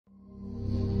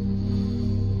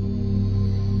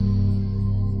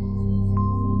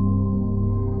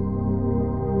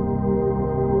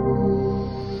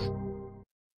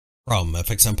From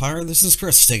FXEmpire, this is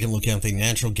Chris taking a look at the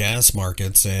natural gas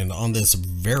markets, and on this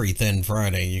very thin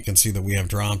Friday, you can see that we have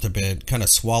dropped a bit, kind of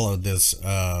swallowed this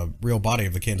real body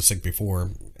of the candlestick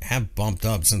before, have bumped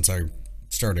up since I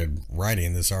started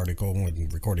writing this article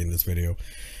and recording this video.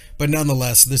 But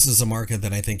nonetheless, this is a market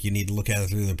that I think you need to look at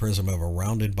through the prism of a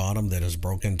rounded bottom that has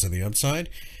broken to the upside,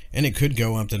 and it could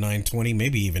go up to 920,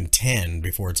 maybe even 10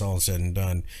 before it's all said and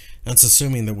done. That's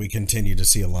assuming that we continue to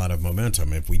see a lot of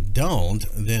momentum. If we don't,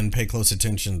 then pay close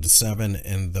attention to 7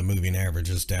 and the moving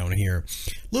averages down here.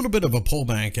 A little bit of a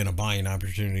pullback and a buying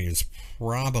opportunity is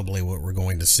probably what we're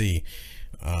going to see.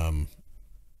 I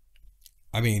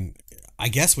mean, I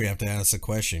guess we have to ask the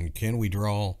question, can we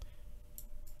draw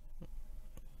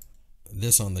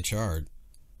this on the chart?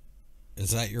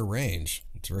 Is that your range?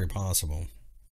 It's very possible.